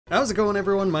How's it going,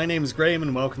 everyone? My name's Graham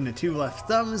and welcome to Two Left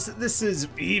Thumbs. This is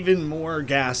even more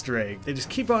Gaster Eggs. They just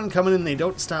keep on coming and they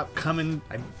don't stop coming.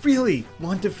 I really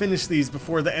want to finish these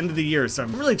before the end of the year, so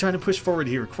I'm really trying to push forward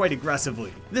here quite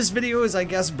aggressively. This video is, I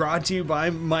guess, brought to you by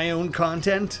my own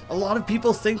content. A lot of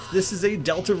people think this is a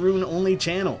Deltarune only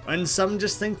channel, and some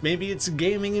just think maybe it's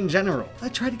gaming in general. I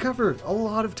try to cover a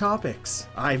lot of topics.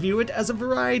 I view it as a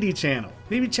variety channel.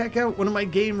 Maybe check out one of my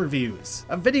game reviews,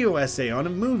 a video essay on a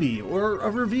movie, or a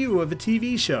review of a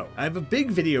TV show. I have a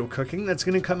big video cooking that's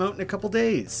going to come out in a couple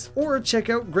days. Or check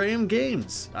out Graham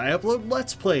Games. I upload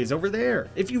Let's Plays over there.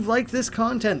 If you like this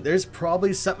content, there's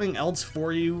probably something else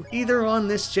for you, either on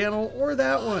this channel or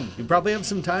that one. You probably have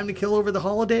some time to kill over the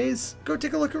holidays? Go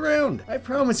take a look around. I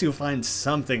promise you'll find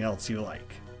something else you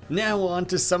like. Now on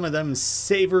to some of them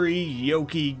savory,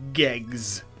 yolky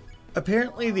gegs.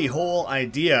 Apparently the whole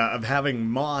idea of having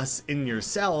moss in your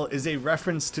cell is a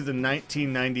reference to the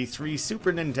 1993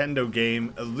 Super Nintendo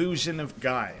game Illusion of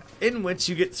Gaia, in which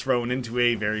you get thrown into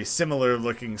a very similar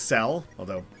looking cell,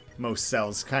 although most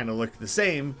cells kind of look the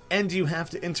same, and you have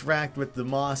to interact with the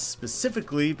moss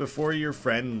specifically before your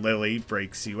friend Lily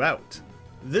breaks you out.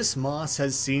 This moss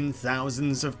has seen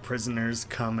thousands of prisoners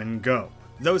come and go.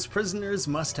 Those prisoners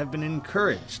must have been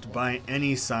encouraged by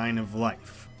any sign of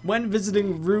life. When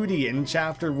visiting Rudy in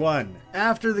Chapter 1,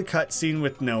 after the cutscene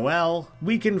with Noelle,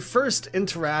 we can first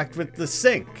interact with the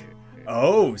sink.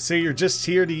 Oh, so you're just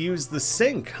here to use the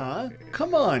sink, huh?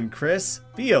 Come on, Chris,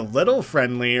 be a little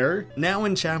friendlier. Now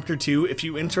in Chapter 2, if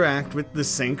you interact with the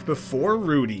sink before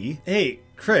Rudy... Hey,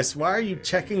 Chris, why are you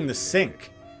checking the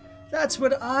sink? That's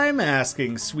what I'm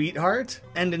asking, sweetheart.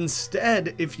 And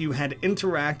instead, if you had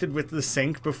interacted with the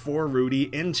sink before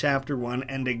Rudy in Chapter 1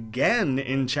 and again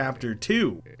in Chapter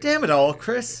 2. Damn it all,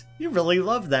 Chris. You really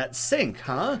love that sink,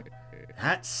 huh?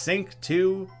 That sink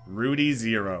 2, Rudy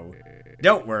 0.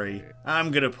 Don't worry, I'm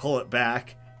gonna pull it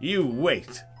back. You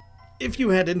wait. If you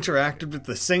had interacted with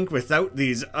the sink without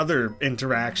these other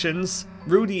interactions,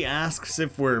 Rudy asks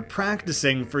if we're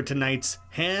practicing for tonight's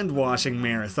hand-washing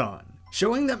marathon.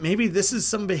 Showing that maybe this is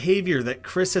some behavior that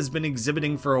Chris has been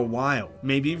exhibiting for a while.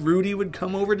 Maybe Rudy would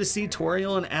come over to see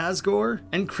Toriel and Asgore,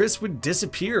 and Chris would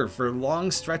disappear for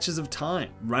long stretches of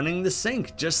time, running the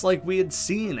sink just like we had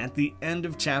seen at the end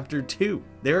of Chapter 2.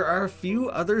 There are a few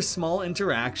other small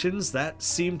interactions that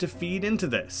seem to feed into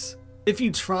this. If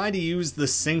you try to use the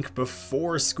sink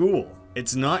before school,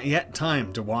 it's not yet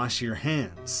time to wash your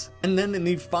hands. And then in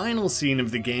the final scene of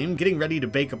the game, getting ready to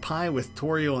bake a pie with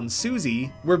Toriel and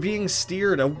Susie, we're being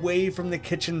steered away from the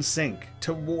kitchen sink,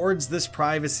 towards this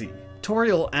privacy.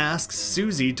 Toriel asks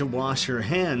Susie to wash her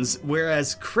hands,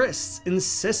 whereas Chris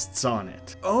insists on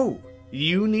it. Oh,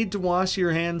 you need to wash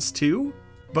your hands too?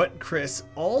 But Chris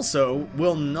also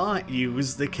will not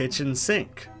use the kitchen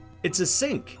sink. It's a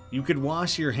sink. You could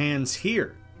wash your hands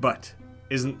here, but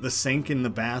isn't the sink in the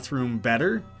bathroom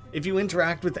better? If you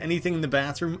interact with anything in the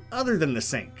bathroom other than the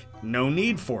sink, no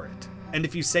need for it. And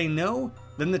if you say no,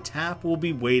 then the tap will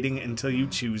be waiting until you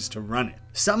choose to run it.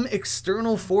 Some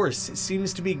external force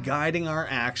seems to be guiding our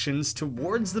actions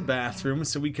towards the bathroom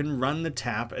so we can run the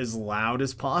tap as loud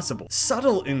as possible.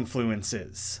 Subtle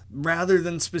influences, rather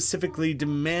than specifically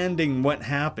demanding what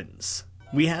happens.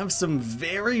 We have some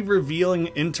very revealing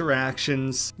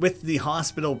interactions with the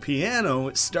hospital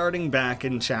piano starting back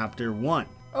in Chapter 1.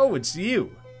 Oh, it's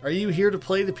you. Are you here to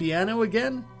play the piano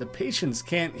again? The patients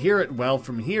can't hear it well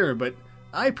from here, but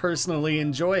I personally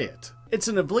enjoy it. It's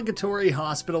an obligatory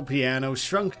hospital piano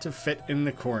shrunk to fit in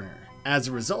the corner. As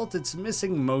a result, it's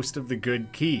missing most of the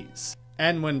good keys.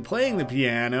 And when playing the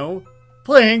piano,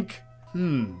 plink!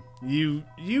 You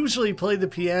usually play the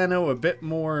piano a bit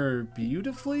more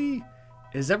beautifully?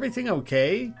 Is everything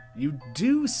okay? You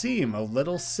do seem a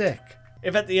little sick.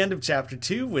 If at the end of Chapter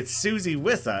 2 with Susie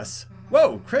with us...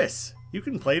 Whoa, Chris, you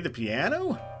can play the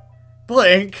piano?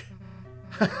 Blink!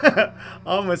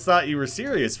 Almost thought you were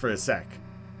serious for a sec.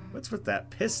 What's with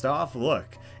that pissed off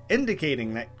look?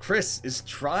 Indicating that Chris is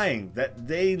trying, that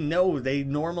they know they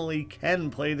normally can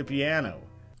play the piano.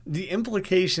 The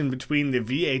implication between the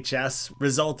VHS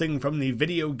resulting from the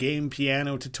video game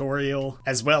piano tutorial,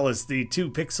 as well as the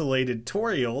two pixelated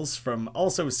Toriels from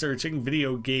also searching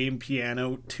video game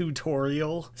piano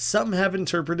tutorial, some have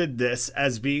interpreted this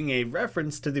as being a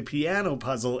reference to the piano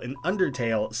puzzle in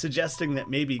Undertale, suggesting that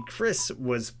maybe Chris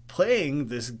was playing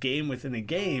this game within a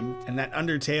game, and that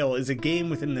Undertale is a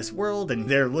game within this world and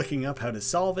they're looking up how to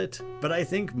solve it. But I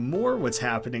think more what's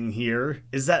happening here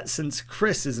is that since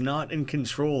Chris is not in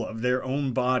control control of their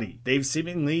own body. They've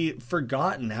seemingly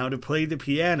forgotten how to play the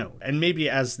piano, and maybe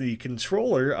as the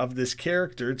controller of this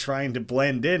character trying to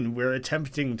blend in, we're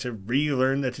attempting to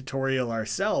relearn the tutorial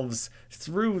ourselves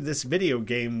through this video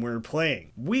game we're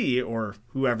playing. We, or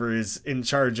whoever is in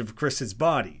charge of Chris's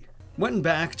body. When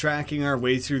backtracking our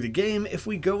way through the game, if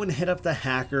we go and hit up the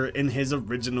hacker in his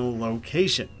original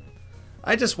location.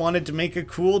 I just wanted to make a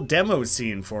cool demo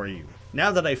scene for you.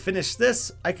 Now that I finished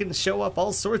this, I can show up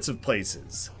all sorts of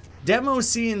places. Demo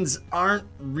scenes aren't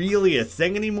really a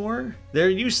thing anymore. There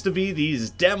used to be these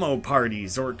demo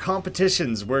parties or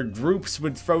competitions where groups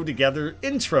would throw together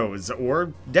intros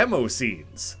or demo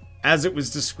scenes. As it was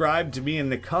described to me in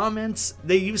the comments,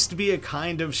 they used to be a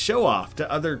kind of show-off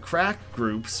to other cracked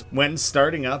groups when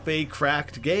starting up a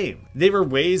cracked game. They were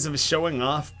ways of showing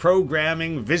off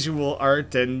programming, visual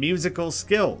art, and musical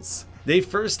skills. They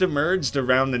first emerged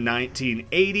around the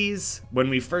 1980s, when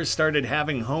we first started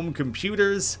having home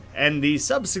computers, and the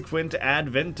subsequent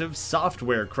advent of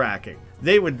software cracking.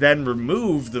 They would then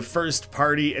remove the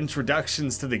first-party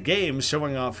introductions to the game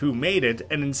showing off who made it,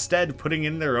 and instead putting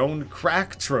in their own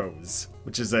cracktros,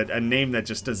 which is a name that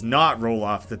just does not roll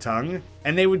off the tongue,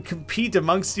 and they would compete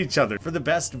amongst each other for the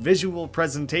best visual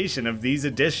presentation of these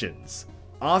editions,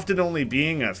 often only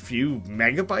being a few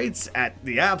megabytes at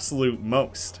the absolute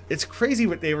most. It's crazy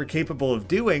what they were capable of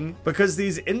doing, because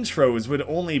these intros would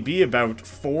only be about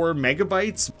 4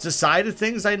 megabytes. It's a side of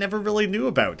things I never really knew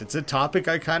about. It's a topic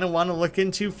I kind of want to look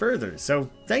into further, so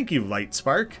thank you,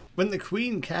 Lightspark. When the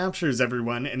Queen captures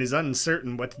everyone and is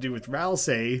uncertain what to do with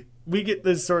Ralsei, we get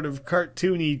this sort of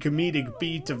cartoony comedic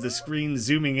beat of the screen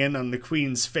zooming in on the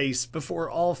Queen's face before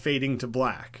all fading to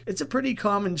black. It's a pretty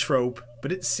common trope,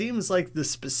 but it seems like the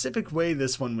specific way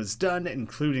this one was done,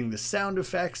 including the sound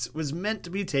effects, was meant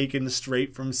to be taken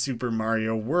straight from Super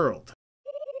Mario World.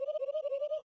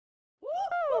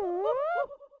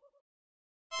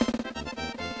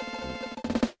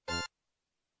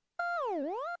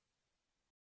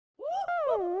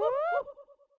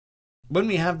 When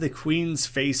we have the Queen's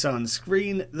face on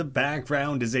screen, the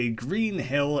background is a green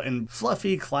hill and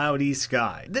fluffy cloudy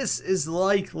sky. This is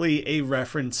likely a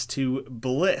reference to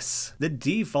Bliss, the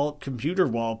default computer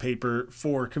wallpaper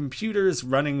for computers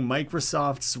running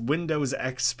Microsoft's Windows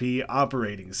XP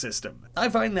operating system. I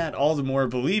find that all the more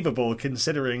believable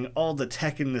considering all the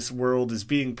tech in this world is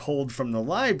being pulled from the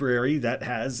library that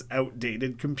has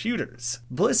outdated computers.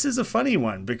 Bliss is a funny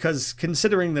one because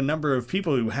considering the number of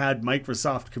people who had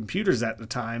Microsoft computers at the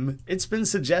time, it's been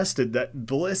suggested that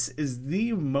Bliss is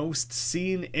the most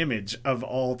seen image of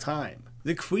all time.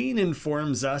 The Queen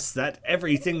informs us that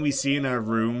everything we see in our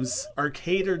rooms are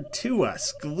catered to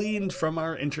us, gleaned from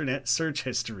our internet search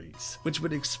histories, which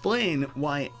would explain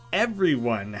why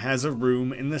everyone has a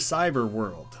room in the cyber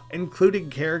world, including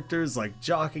characters like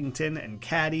Jockington and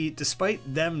Caddy,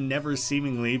 despite them never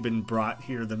seemingly been brought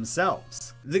here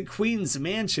themselves. The Queen's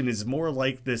mansion is more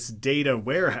like this data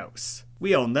warehouse.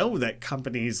 We all know that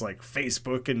companies like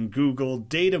Facebook and Google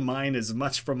data mine as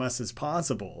much from us as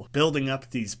possible, building up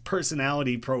these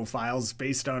personality profiles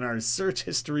based on our search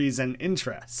histories and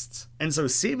interests. And so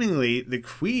seemingly, the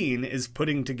Queen is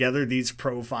putting together these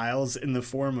profiles in the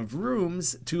form of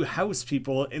rooms to house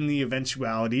people in the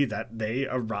eventuality that they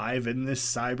arrive in this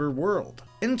cyber world.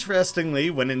 Interestingly,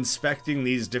 when inspecting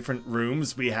these different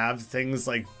rooms, we have things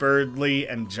like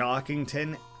Birdley and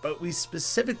Jockington, but we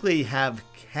specifically have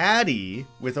Caddy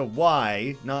with a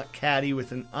Y, not Caddy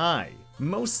with an I.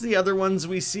 Most of the other ones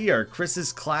we see are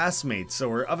Chris's classmates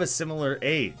or of a similar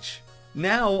age.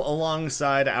 Now,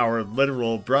 alongside our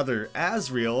literal brother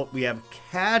Asriel, we have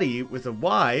Caddy with a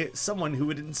Y, someone who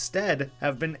would instead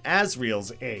have been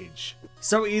Asriel's age.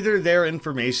 So either their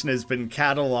information has been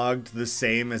cataloged the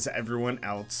same as everyone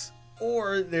else,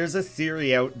 or there's a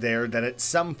theory out there that at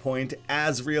some point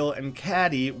Asriel and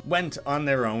Caddy went on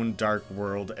their own Dark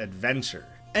World adventure.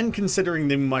 And considering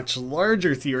the much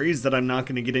larger theories that I'm not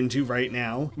going to get into right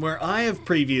now, where I have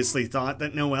previously thought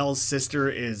that Noelle's sister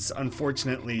is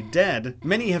unfortunately dead,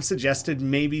 many have suggested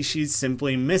maybe she's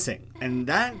simply missing. And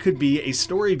that could be a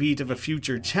story beat of a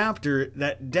future chapter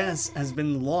that Des has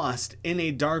been lost in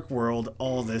a dark world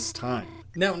all this time.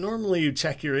 Now, normally you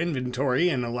check your inventory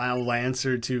and allow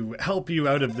Lancer to help you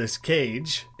out of this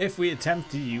cage if we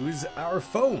attempt to use our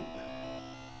phone.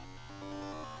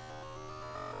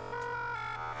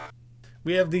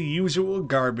 We have the usual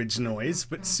garbage noise,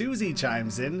 but Susie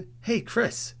chimes in, "Hey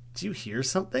Chris, do you hear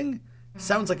something?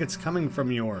 Sounds like it's coming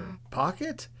from your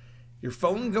pocket? Your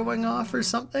phone going off or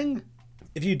something?"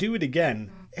 If you do it again,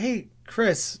 "Hey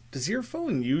Chris, does your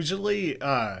phone usually,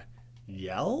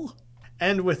 yell?"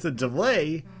 And with a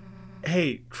delay,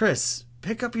 "Hey Chris,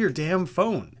 pick up your damn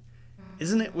phone.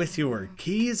 Isn't it with your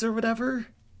keys or whatever?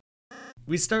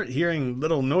 We start hearing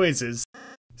little noises,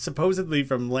 supposedly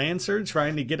from Lancer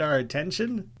trying to get our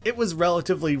attention. It was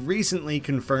relatively recently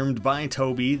confirmed by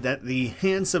Toby that the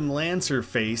handsome Lancer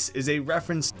face is a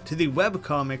reference to the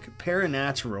webcomic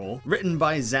Paranatural, written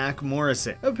by Zach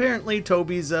Morrison. Apparently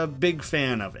Toby's a big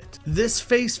fan of it. This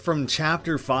face from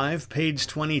Chapter 5, page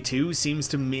 22 seems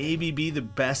to maybe be the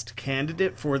best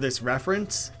candidate for this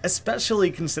reference,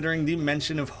 especially considering the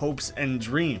mention of hopes and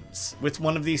dreams, with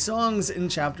one of the songs in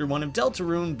Chapter 1 of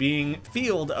Deltarune being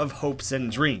Field of Hopes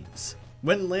and Dreams.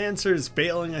 When Lancer's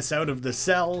bailing us out of the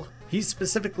cell, he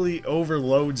specifically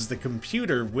overloads the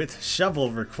computer with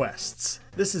shovel requests.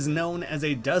 This is known as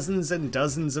a dozens and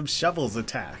dozens of shovels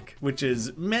attack, which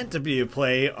is meant to be a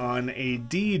play on a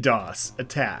DDoS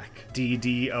attack.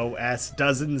 DDoS,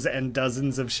 dozens and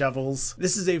dozens of shovels.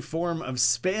 This is a form of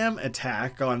spam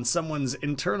attack on someone's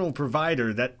internal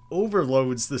provider that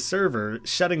overloads the server,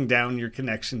 shutting down your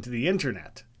connection to the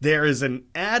internet. There is an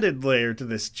added layer to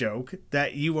this joke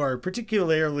that you are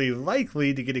particularly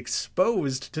likely to get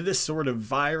exposed to this sort of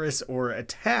virus or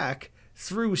attack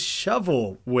through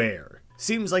shovelware.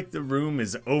 Seems like the room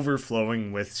is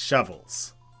overflowing with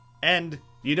shovels. And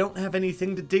you don't have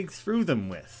anything to dig through them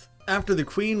with. After the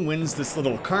Queen wins this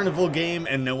little carnival game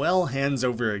and Noelle hands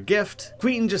over a gift,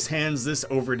 Queen just hands this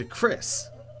over to Chris.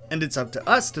 And it's up to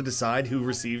us to decide who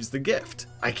receives the gift.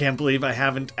 I can't believe I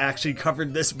haven't actually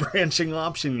covered this branching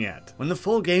option yet. When the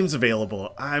full game's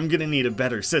available, I'm gonna need a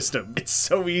better system. It's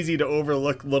so easy to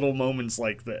overlook little moments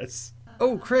like this.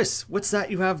 Oh, Chris, what's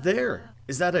that you have there?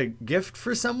 Is that a gift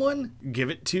for someone? Give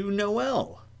it to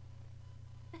Noelle.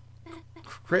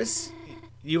 Chris,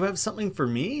 you have something for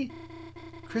me?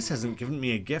 Chris hasn't given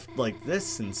me a gift like this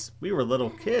since we were little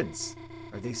kids.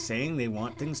 Are they saying they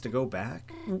want things to go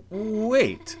back?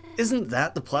 Wait, isn't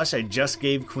that the plush I just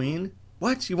gave Queen?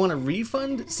 What, you want a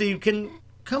refund? So you can...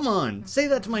 Come on, say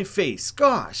that to my face,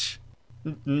 gosh!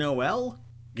 Noelle?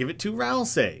 Give it to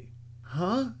Ralsei.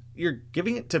 Huh? You're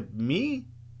giving it to me?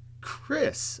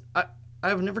 Chris,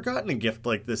 I've never gotten a gift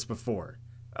like this before.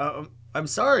 I'm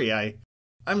sorry,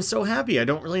 I'm so happy I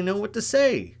don't really know what to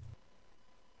say.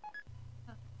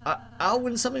 I'll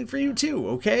win something for you too,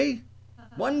 okay?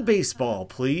 One baseball,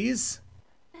 please.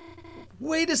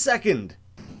 Wait a second.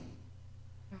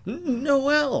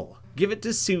 Noelle, give it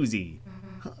to Susie.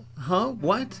 Huh?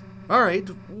 What? Alright,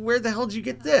 where the hell did you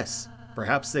get this?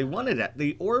 Perhaps they won it at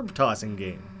the orb tossing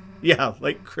game. Yeah,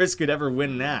 like Chris could ever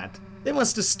win that. They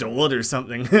must have stole it or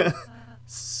something.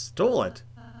 Stole it?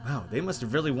 Wow, they must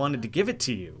have really wanted to give it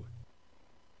to you.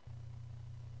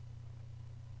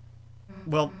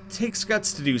 Well, takes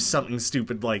guts to do something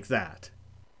stupid like that.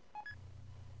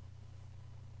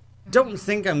 Don't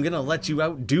think I'm gonna let you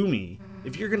outdo me.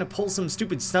 If you're gonna pull some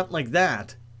stupid stunt like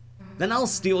that, then I'll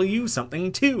steal you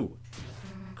something too.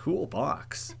 Cool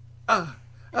box.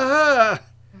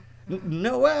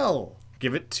 Noelle!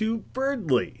 Give it to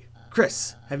Birdly.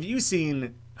 Chris, have you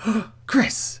seen...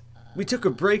 Chris! We took a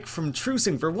break from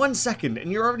trucing for 1 second and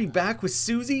you're already back with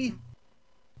Susie?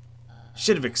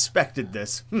 Should have expected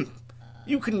this.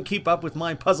 You couldn't keep up with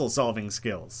my puzzle solving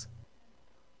skills.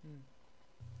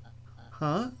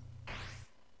 Huh?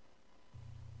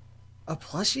 A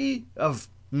plushie of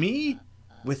me?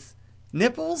 With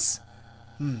nipples?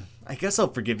 I guess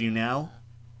I'll forgive you now.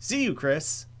 See you,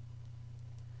 Chris.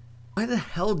 Why the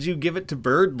hell did you give it to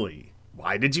Birdly?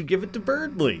 Why did you give it to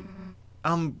Birdly?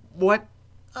 What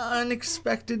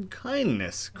unexpected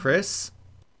kindness, Chris?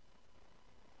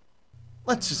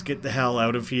 Let's just get the hell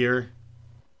out of here.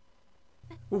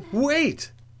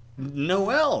 Wait!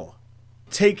 Noelle!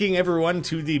 Taking everyone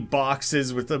to the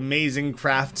boxes with amazing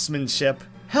craftsmanship.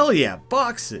 Hell yeah,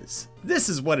 boxes! This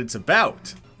is what it's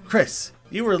about. Chris,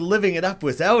 you were living it up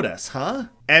without us, huh?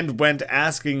 And went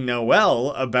asking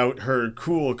Noelle about her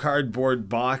cool cardboard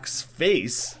box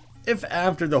face. If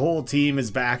after the whole team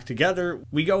is back together,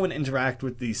 we go and interact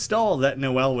with the stall that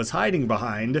Noelle was hiding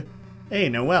behind. Hey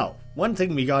Noelle, one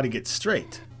thing we gotta get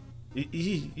straight.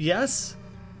 Yes?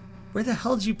 Where the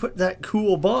hell did you put that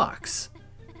cool box?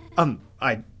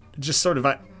 I just sort of,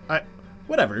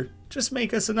 whatever, just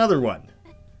make us another one.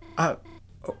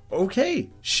 Okay,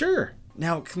 sure.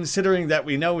 Now, considering that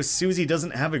we know Susie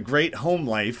doesn't have a great home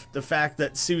life, the fact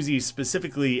that Susie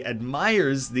specifically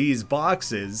admires these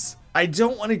boxes, I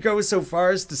don't want to go so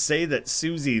far as to say that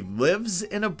Susie lives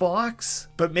in a box,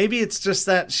 but maybe it's just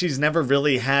that she's never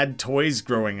really had toys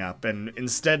growing up and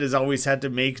instead has always had to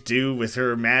make do with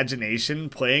her imagination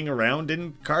playing around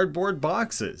in cardboard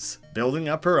boxes, building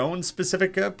up her own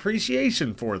specific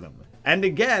appreciation for them. And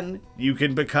again, you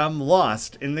can become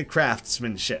lost in the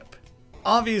craftsmanship.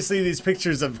 Obviously, these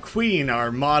pictures of Queen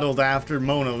are modeled after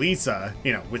Mona Lisa,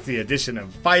 you know, with the addition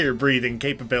of fire-breathing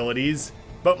capabilities.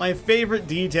 But my favorite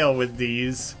detail with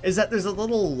these is that there's a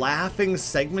little laughing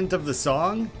segment of the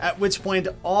song, at which point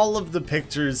all of the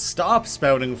pictures stop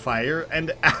spouting fire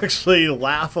and actually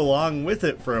laugh along with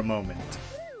it for a moment.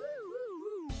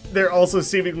 They're also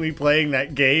seemingly playing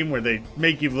that game where they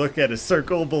make you look at a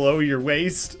circle below your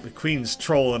waist. The Queen's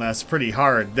trolling us pretty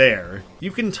hard there.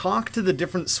 You can talk to the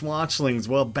different swatchlings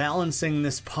while balancing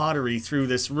this pottery through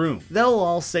this room. They'll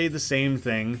all say the same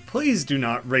thing: please do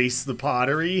not race the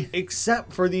pottery,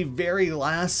 except for the very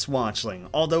last swatchling,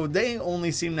 although they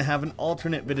only seem to have an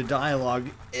alternate bit of dialogue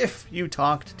if you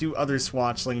talked to other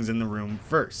swatchlings in the room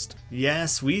first.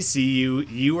 Yes, we see you.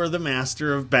 You are the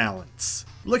master of balance.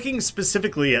 Looking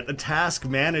specifically at the task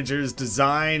manager's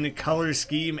design, color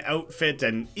scheme, outfit,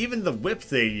 and even the whip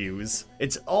they use,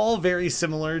 it's all very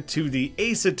similar to the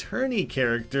Ace Attorney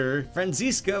character,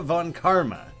 Franziska von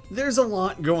Karma. There's a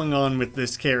lot going on with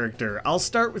this character. I'll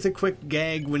start with a quick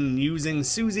gag when using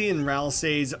Susie and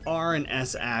Ralsei's R and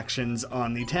S actions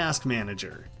on the task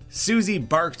manager. Susie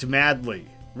barked madly.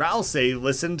 Ralsei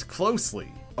listened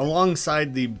closely.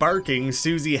 Alongside the barking,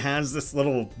 Susie has this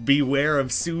little beware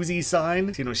of Susie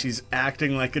sign. You know, she's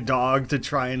acting like a dog to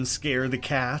try and scare the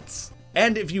cats.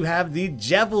 And if you have the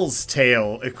Devil's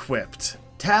Tail equipped,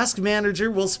 Task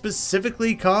Manager will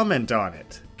specifically comment on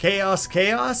it. Chaos,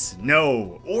 chaos?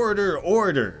 No. Order,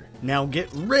 order. Now get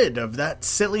rid of that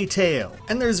silly tail.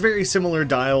 And there's very similar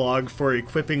dialogue for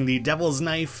equipping the Devil's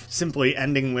Knife, simply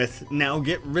ending with, now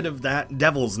get rid of that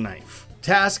Devil's Knife.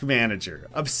 Task Manager,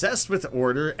 obsessed with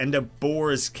order and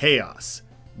abhors chaos.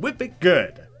 Whip it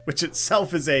good, which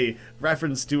itself is a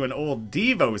reference to an old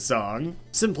Devo song,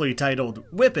 simply titled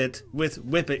Whip It, with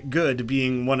Whip It Good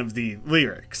being one of the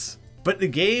lyrics. But the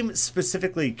game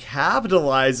specifically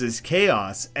capitalizes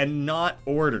chaos and not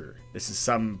order. This is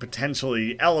some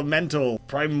potentially elemental,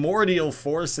 primordial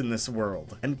force in this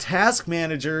world. And Task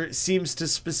Manager seems to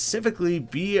specifically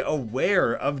be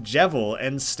aware of Jevil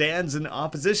and stands in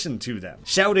opposition to them.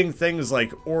 Shouting things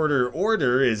like order,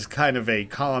 order is kind of a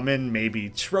common, maybe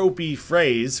tropey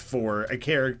phrase for a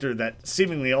character that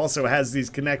seemingly also has these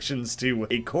connections to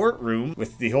a courtroom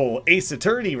with the whole Ace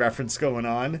Attorney reference going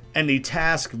on. And the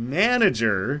Task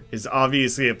Manager is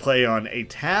obviously a play on a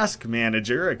task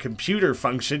manager, a computer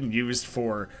function used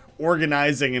for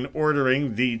organizing and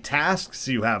ordering the tasks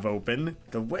you have open.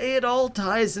 The way it all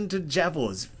ties into Jevil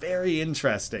is very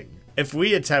interesting. If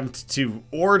we attempt to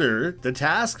order the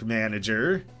task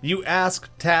manager, you ask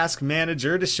task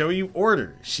manager to show you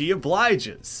order. She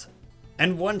obliges.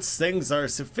 And once things are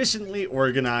sufficiently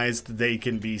organized, they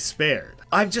can be spared.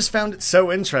 I've just found it so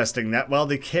interesting that while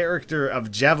the character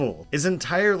of Jevil is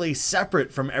entirely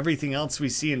separate from everything else we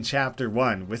see in Chapter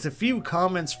 1, with a few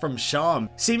comments from Sham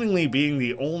seemingly being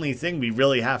the only thing we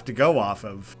really have to go off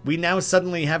of, we now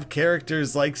suddenly have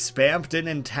characters like Spampton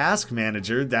and Task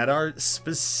Manager that are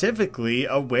specifically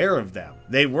aware of them.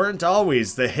 They weren't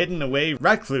always the hidden away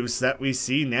recluse that we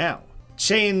see now.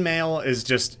 Chainmail is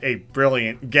just a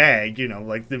brilliant gag, you know,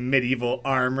 like the medieval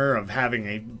armor of having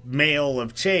a mail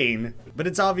of chain, but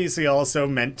it's obviously also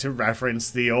meant to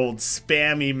reference the old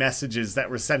spammy messages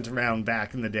that were sent around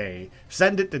back in the day.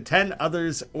 Send it to 10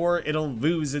 others or it'll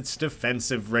lose its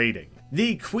defensive rating.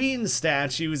 The Queen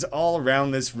statues all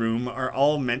around this room are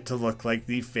all meant to look like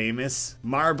the famous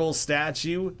marble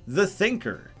statue, the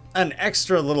Thinker. An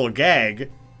extra little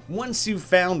gag: once you've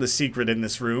found the secret in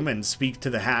this room and speak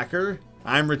to the hacker,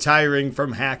 I'm retiring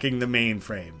from hacking the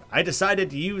mainframe. I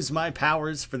decided to use my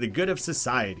powers for the good of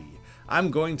society. I'm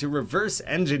going to reverse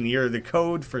engineer the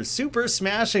code for Super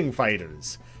Smashing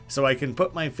Fighters, so I can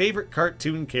put my favorite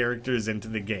cartoon characters into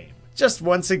the game. Just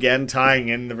once again tying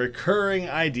in the recurring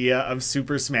idea of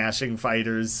Super Smashing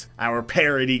Fighters, our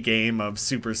parody game of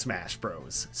Super Smash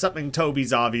Bros. Something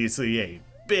Toby's obviously a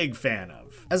big fan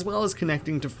of, as well as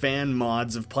connecting to fan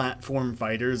mods of platform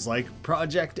fighters like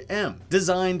Project M,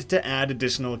 designed to add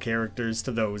additional characters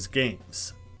to those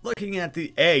games. Looking at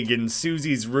the egg in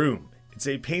Susie's room, it's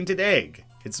a painted egg.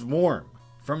 It's warm.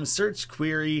 From search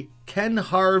query, can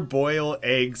hard-boil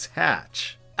eggs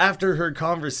hatch? After her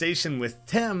conversation with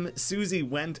Tem, Susie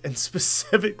went and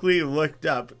specifically looked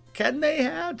up, can they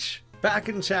hatch? Back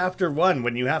in Chapter 1,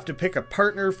 when you have to pick a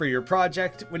partner for your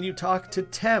project, when you talk to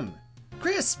Tem.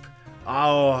 Crisp!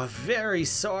 Oh, very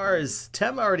SARS.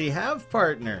 Tem already have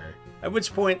partner. At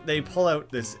which point they pull out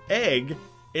this egg.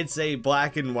 It's a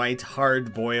black and white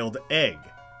hard-boiled egg.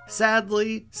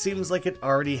 Sadly, seems like it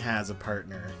already has a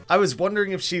partner. I was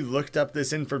wondering if she looked up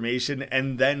this information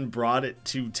and then brought it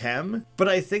to Tem, but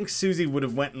I think Susie would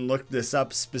have went and looked this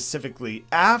up specifically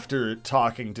after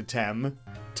talking to Tem.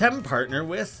 Tem partner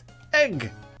with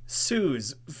egg.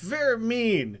 Suze, very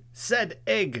mean, said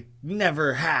egg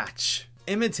never hatch.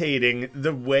 Imitating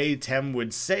the way Tem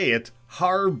would say it,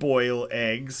 hard-boil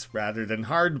eggs rather than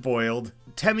hard-boiled,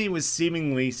 Temmie was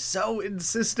seemingly so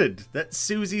insistent that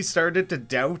Susie started to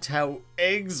doubt how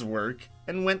eggs work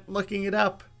and went looking it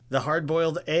up. The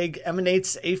hard-boiled egg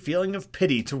emanates a feeling of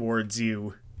pity towards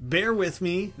you. Bear with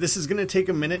me, this is going to take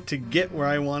a minute to get where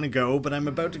I want to go, but I'm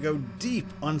about to go deep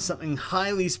on something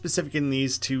highly specific in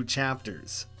these 2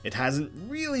 chapters. It hasn't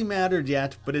really mattered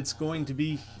yet, but it's going to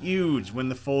be huge when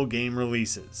the full game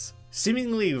releases.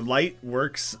 Seemingly light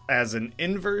works as an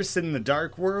inverse in the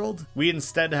dark world. We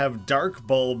instead have dark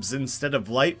bulbs instead of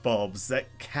light bulbs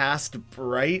that cast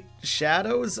bright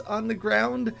shadows on the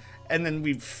ground, and then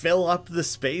we fill up the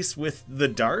space with the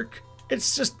dark.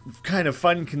 It's just kind of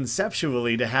fun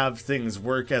conceptually to have things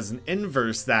work as an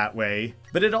inverse that way,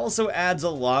 but it also adds a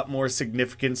lot more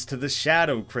significance to the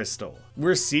shadow crystal.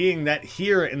 We're seeing that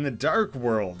here in the dark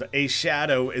world, a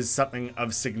shadow is something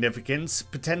of significance,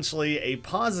 potentially a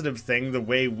positive thing the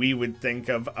way we would think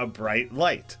of a bright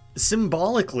light.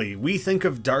 Symbolically, we think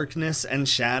of darkness and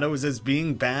shadows as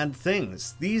being bad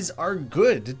things. These are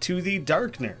good to the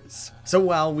darkners. So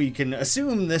while we can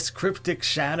assume this cryptic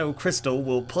shadow crystal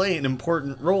will play an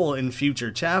important role in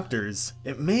future chapters,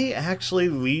 it may actually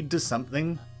lead to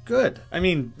something good. I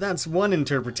mean, that's one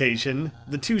interpretation.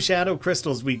 The 2 shadow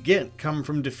crystals we get come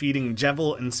from defeating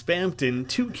Jevil and Spamton,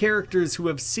 2 characters who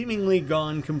have seemingly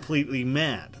gone completely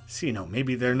mad. So, you know,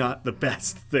 maybe they're not the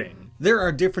best thing. There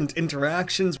are different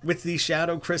interactions with the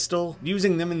shadow crystal,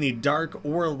 using them in the dark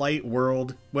or light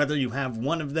world, whether you have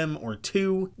one of them or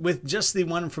 2. With just the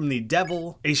one from the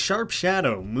devil, a sharp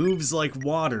shadow moves like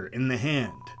water in the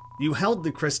hand. You held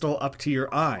the crystal up to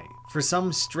your eye. For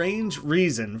some strange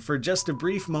reason, for just a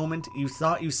brief moment, you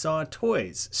thought you saw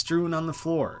toys strewn on the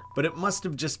floor, but it must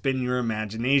have just been your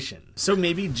imagination. So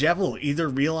maybe Jevil either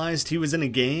realized he was in a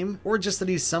game, or just that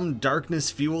he's some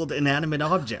darkness-fueled inanimate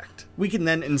object. We can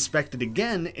then inspect it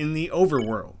again in the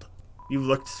overworld. You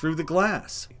looked through the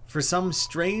glass. For some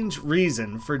strange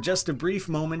reason, for just a brief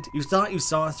moment, you thought you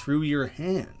saw through your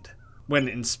hand. When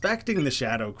inspecting the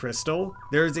shadow crystal,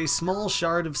 there is a small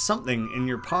shard of something in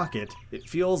your pocket. It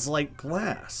feels like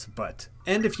glass,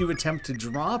 and if you attempt to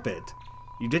drop it,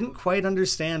 you didn't quite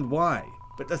understand why,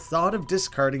 but the thought of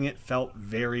discarding it felt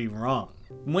very wrong.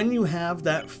 When you have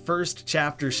that first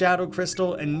chapter shadow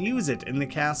crystal and use it in the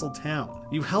castle town,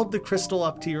 you held the crystal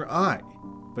up to your eye,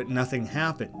 but nothing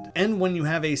happened. And when you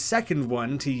have a second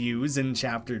one to use in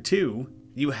chapter 2,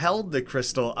 you held the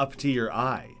crystal up to your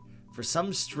eye. For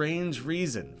some strange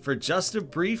reason, for just a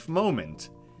brief moment,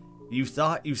 you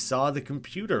thought you saw the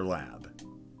computer lab.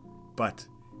 But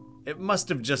it must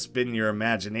have just been your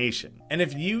imagination. And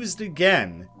if used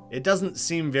again, it doesn't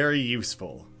seem very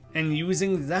useful. And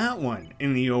using that one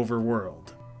in the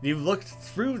overworld, you looked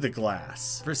through the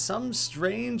glass. For some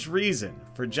strange reason,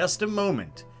 for just a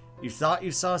moment, you thought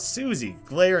you saw Susie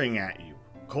glaring at you,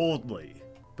 coldly.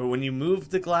 But when you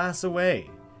moved the glass away,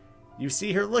 you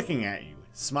see her looking at you,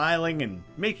 smiling and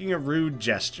making a rude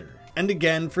gesture. And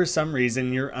again, for some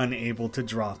reason, you're unable to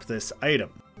drop this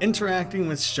item. Interacting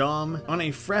with Sham on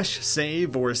a fresh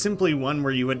save or simply one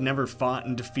where you had never fought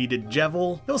and defeated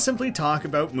Jevil, he'll simply talk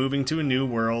about moving to a new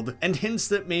world and hints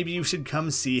that maybe you should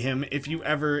come see him if you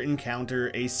ever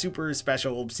encounter a super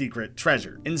special secret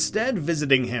treasure. Instead,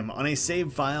 visiting him on a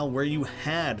save file where you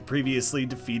had previously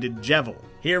defeated Jevil.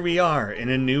 Here we are in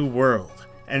a new world,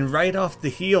 and right off the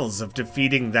heels of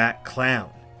defeating that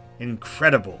clown.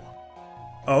 Incredible.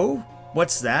 Oh,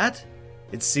 what's that?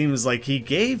 It seems like he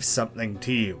gave something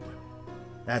to you.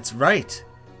 That's right.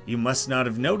 You must not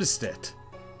have noticed it.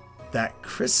 That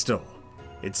crystal.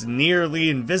 It's nearly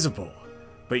invisible,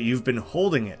 but you've been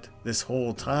holding it this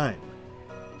whole time.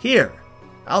 Here,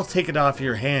 I'll take it off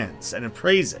your hands and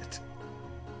appraise it.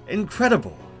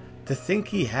 Incredible. To think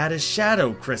he had a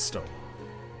shadow crystal.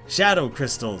 Shadow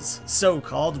crystals, so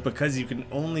called because you can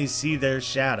only see their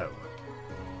shadow.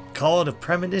 Call it a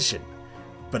premonition,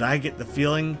 but I get the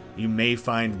feeling you may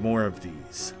find more of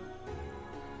these.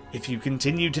 If you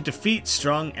continue to defeat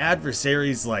strong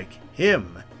adversaries like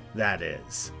him, that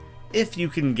is. If you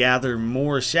can gather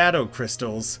more shadow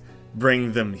crystals,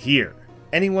 bring them here.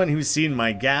 Anyone who's seen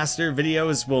my Gaster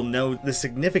videos will know the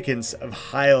significance of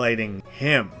highlighting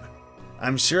him.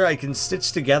 I'm sure I can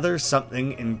stitch together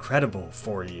something incredible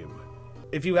for you.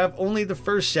 if you have only the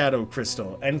first Shadow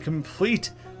Crystal and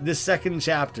complete the second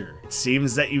chapter. It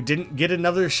seems that you didn't get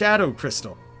another Shadow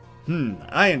Crystal.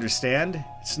 I understand.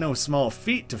 It's no small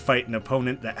feat to fight an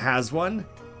opponent that has one.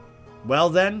 Well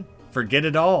then, forget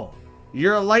it all.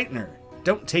 You're a Lightner.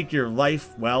 Don't take your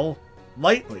life, well,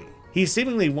 lightly. He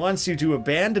seemingly wants you to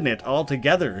abandon it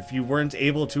altogether if you weren't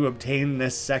able to obtain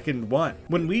this second one.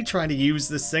 When we try to use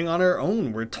this thing on our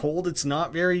own, we're told it's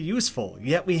not very useful,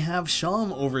 yet we have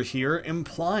Sham over here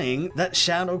implying that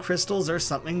Shadow Crystals are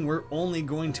something we're only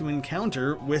going to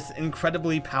encounter with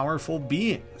incredibly powerful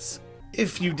beings.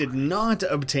 If you did not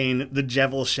obtain the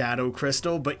Jevil Shadow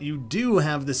Crystal, but you do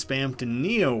have the Spamton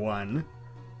Neo one,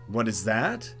 what is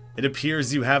that? It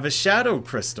appears you have a Shadow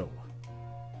Crystal.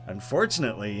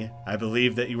 Unfortunately, I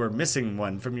believe that you are missing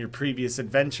one from your previous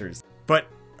adventures. But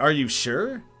are you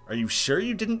sure? Are you sure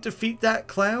you didn't defeat that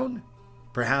clown?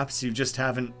 Perhaps you just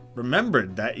haven't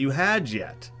remembered that you had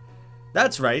yet.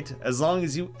 That's right, as long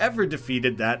as you ever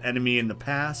defeated that enemy in the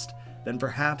past, then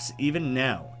perhaps even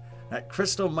now, that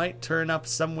crystal might turn up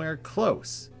somewhere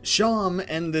close. Sham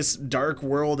and this dark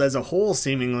world as a whole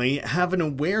seemingly have an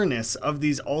awareness of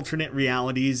these alternate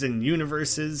realities and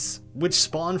universes which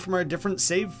spawn from our different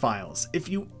save files. If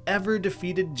you ever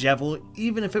defeated Jevil,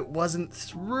 even if it wasn't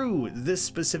through this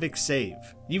specific save,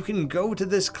 you can go to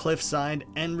this cliffside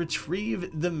and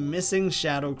retrieve the missing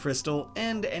Shadow Crystal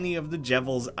and any of the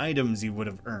Jevil's items you would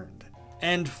have earned.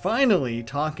 And finally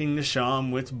talking to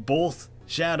Sham with both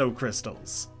Shadow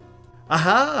Crystals.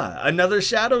 Aha! Another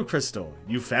Shadow Crystal!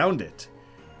 You found it.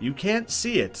 You can't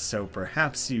see it, so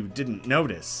perhaps you didn't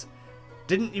notice.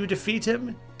 Didn't you defeat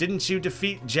him? Didn't you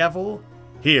defeat Jevil?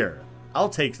 Here, I'll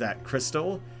take that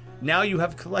crystal. Now you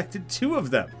have collected 2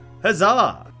 of them.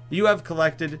 Huzzah! You have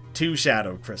collected 2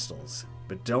 Shadow Crystals.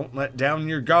 But don't let down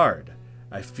your guard.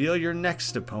 I feel your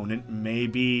next opponent may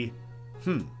be...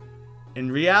 In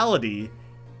reality,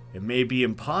 it may be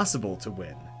impossible to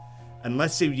win.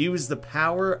 Unless you use the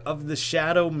power of the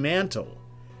Shadow Mantle.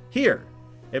 Here,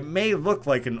 it may look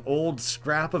like an old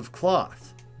scrap of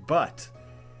cloth, but...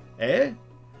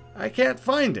 I can't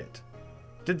find it.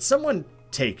 Did someone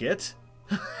take it?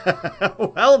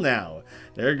 Well now,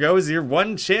 there goes your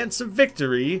one chance of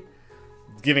victory,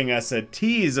 giving us a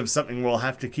tease of something we'll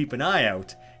have to keep an eye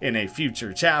out in a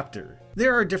future chapter.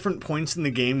 There are different points in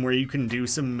the game where you can do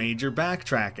some major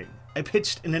backtracking. I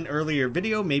pitched in an earlier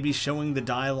video maybe showing the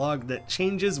dialogue that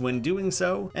changes when doing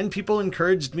so, and people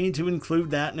encouraged me to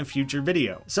include that in a future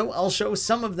video. So I'll show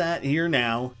some of that here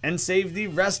now, and save the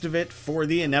rest of it for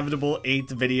the inevitable 8th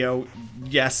video.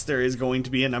 Yes, there is going to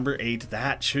be a number 8,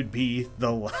 that should be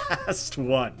the last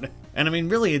one. And I mean,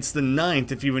 really, it's the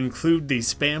 9th if you include the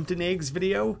Spamton Eggs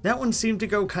video. That one seemed to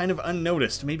go kind of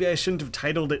unnoticed. Maybe I shouldn't have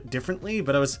titled it differently,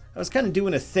 but I was kind of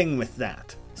doing a thing with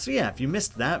that. So yeah, if you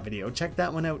missed that video, check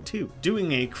that one out too.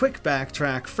 Doing a quick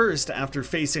backtrack first after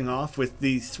facing off with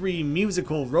the 3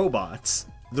 musical robots,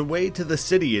 the way to the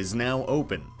city is now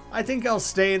open. I think I'll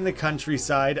stay in the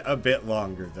countryside a bit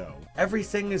longer though.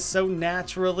 Everything is so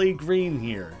naturally green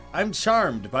here. I'm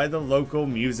charmed by the local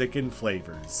music and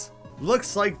flavors.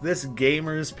 Looks like this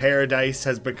gamer's paradise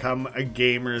has become a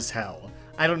gamer's hell.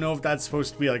 I don't know if that's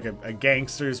supposed to be like a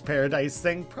gangster's paradise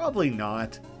thing, probably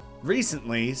not.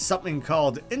 Recently, something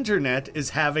called Internet is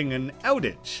having an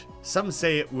outage. Some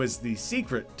say it was the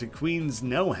secret to Queen's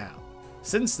know-how.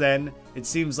 Since then, it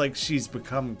seems like she's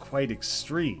become quite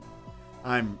extreme.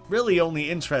 I'm really only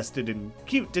interested in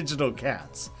cute digital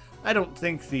cats. I don't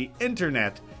think the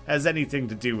Internet has anything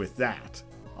to do with that.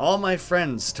 All my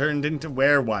friends turned into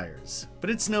werewires,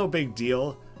 but it's no big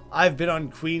deal. I've been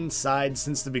on Queen's side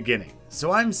since the beginning,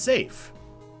 so I'm safe.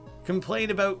 Complain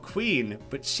about Queen,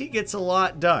 but she gets a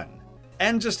lot done.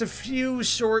 And just a few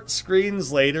short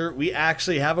screens later, we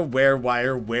actually have a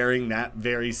werewire wearing that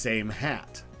very same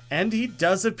hat. And he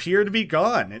does appear to be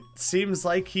gone. It seems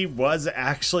like he was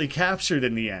actually captured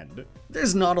in the end.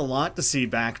 There's not a lot to see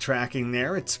backtracking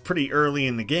there, it's pretty early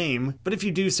in the game, but if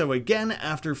you do so again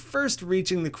after first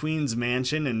reaching the Queen's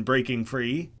mansion and breaking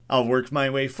free, I'll work my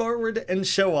way forward and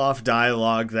show off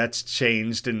dialogue that's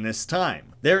changed in this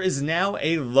time. There is now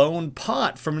a lone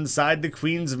pot from inside the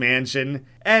Queen's mansion,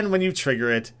 and when you trigger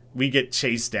it, we get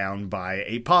chased down by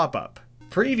a pop-up.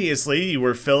 Previously, you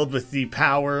were filled with the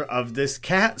power of this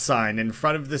cat sign in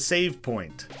front of the save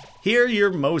point. Here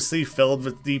you're mostly filled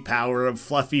with the power of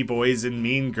fluffy boys and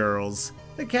mean girls.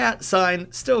 The cat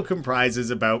sign still comprises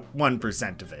about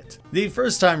 1% of it. The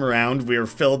first time around, we are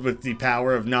filled with the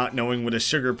power of not knowing what a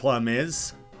sugar plum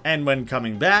is. And when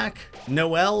coming back,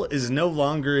 Noelle is no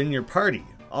longer in your party.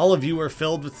 All of you are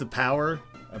filled with the power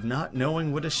of not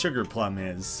knowing what a sugar plum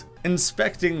is.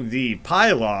 Inspecting the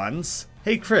pylons.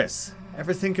 Hey Chris,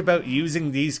 Ever think about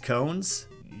using these cones?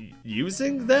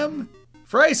 Using them?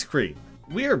 For ice cream.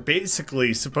 We are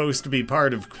basically supposed to be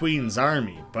part of Queen's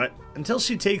army, but until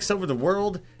she takes over the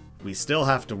world, we still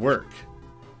have to work.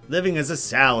 Living as a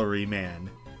salary man.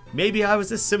 Maybe I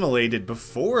was assimilated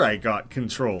before I got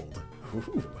controlled.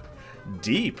 Ooh,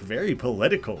 deep, very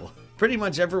political. Pretty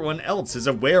much everyone else is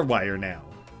a werewire now.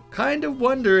 Kind of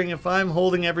wondering if I'm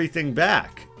holding everything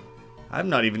back. I'm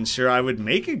not even sure I would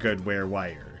make a good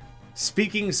werewire.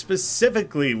 Speaking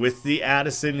specifically with the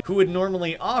Addison who would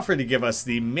normally offer to give us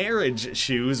the marriage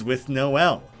shoes with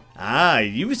Noelle. Ah,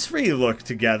 you three look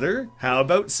together. How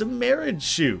about some marriage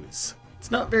shoes? It's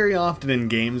not very often in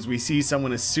games we see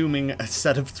someone assuming a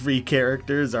set of 3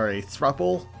 characters are a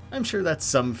throuple. I'm sure that's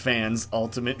some fans'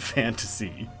 ultimate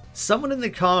fantasy. Someone in the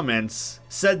comments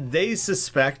said they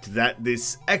suspect that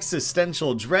this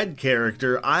existential dread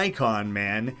character, Icon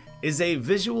Man, is a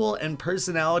visual and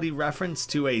personality reference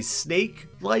to a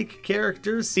snake-like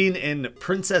character seen in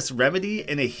Princess Remedy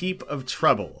in A Heap of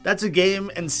Trouble. That's a game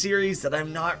and series that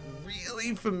I'm not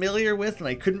really familiar with and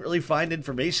I couldn't really find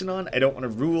information on. I don't want to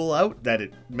rule out that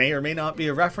it may or may not be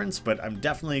a reference, but I'm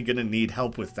definitely going to need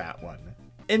help with that one.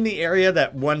 In the area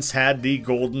that once had the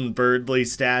golden Birdly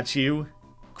statue,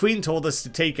 Queen told us to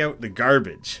take out the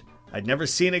garbage. I'd never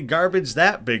seen a garbage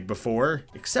that big before,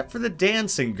 except for the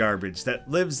dancing garbage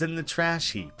that lives in the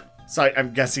trash heap. So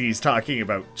I'm guessing he's talking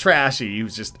about Trashy,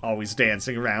 who's just always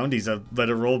dancing around. He's a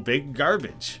literal big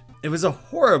garbage. It was a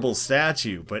horrible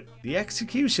statue, but the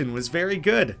execution was very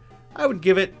good. I would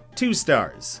give it 2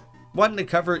 stars. 1 to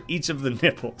cover each of the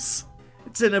nipples.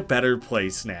 It's in a better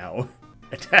place now.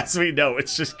 And as we know,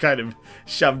 it's just kind of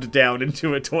shoved down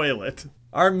into a toilet.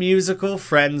 Our musical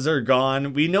friends are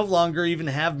gone. We no longer even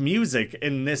have music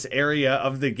in this area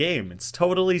of the game. It's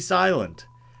totally silent.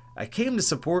 I came to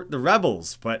support the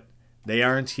rebels, but they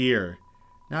aren't here.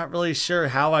 Not really sure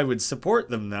how I would support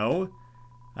them, though.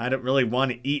 I don't really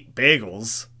want to eat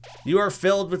bagels. You are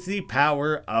filled with the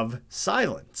power of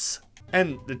silence.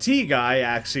 And the tea guy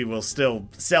actually will still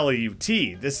sell you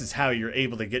tea. This is how you're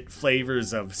able to get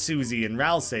flavors of Susie and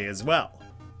Ralsei as well.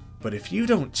 But if you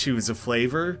don't choose a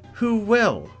flavor, who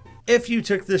will? If you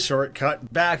took the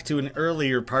shortcut back to an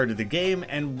earlier part of the game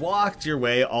and walked your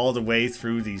way all the way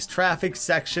through these traffic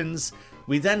sections,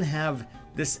 we then have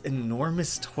this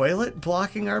enormous toilet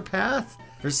blocking our path.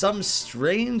 For some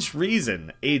strange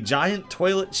reason, a giant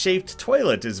toilet-shaped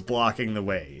toilet is blocking the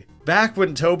way. Back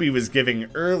when Toby was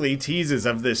giving early teases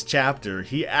of this chapter,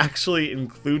 he actually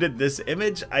included this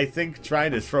image, I think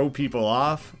trying to throw people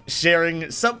off, sharing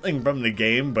something from the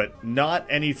game, but not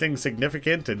anything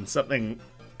significant and something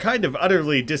kind of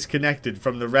utterly disconnected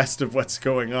from the rest of what's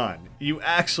going on. You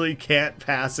actually can't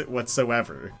pass it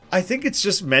whatsoever. I think it's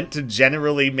just meant to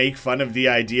generally make fun of the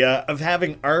idea of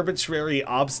having arbitrary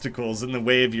obstacles in the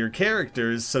way of your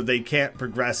characters so they can't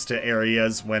progress to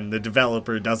areas when the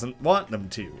developer doesn't want them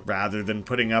to. Rather than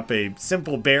putting up a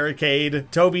simple barricade,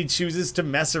 Toby chooses to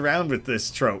mess around with this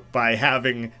trope by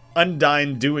having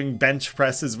Undyne doing bench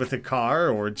presses with a car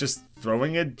or just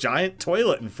throwing a giant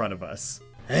toilet in front of us.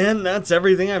 And that's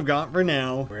everything I've got for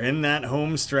now. We're in that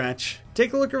home stretch.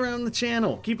 Take a look around the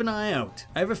channel. Keep an eye out.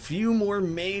 I have a few more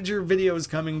major videos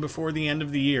coming before the end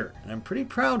of the year, and I'm pretty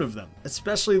proud of them,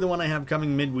 especially the one I have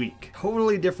coming midweek.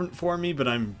 Totally different for me, but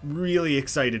I'm really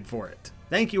excited for it.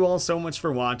 Thank you all so much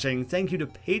for watching. Thank you to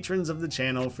patrons of the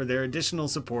channel for their additional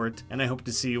support, and I hope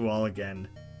to see you all again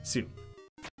soon.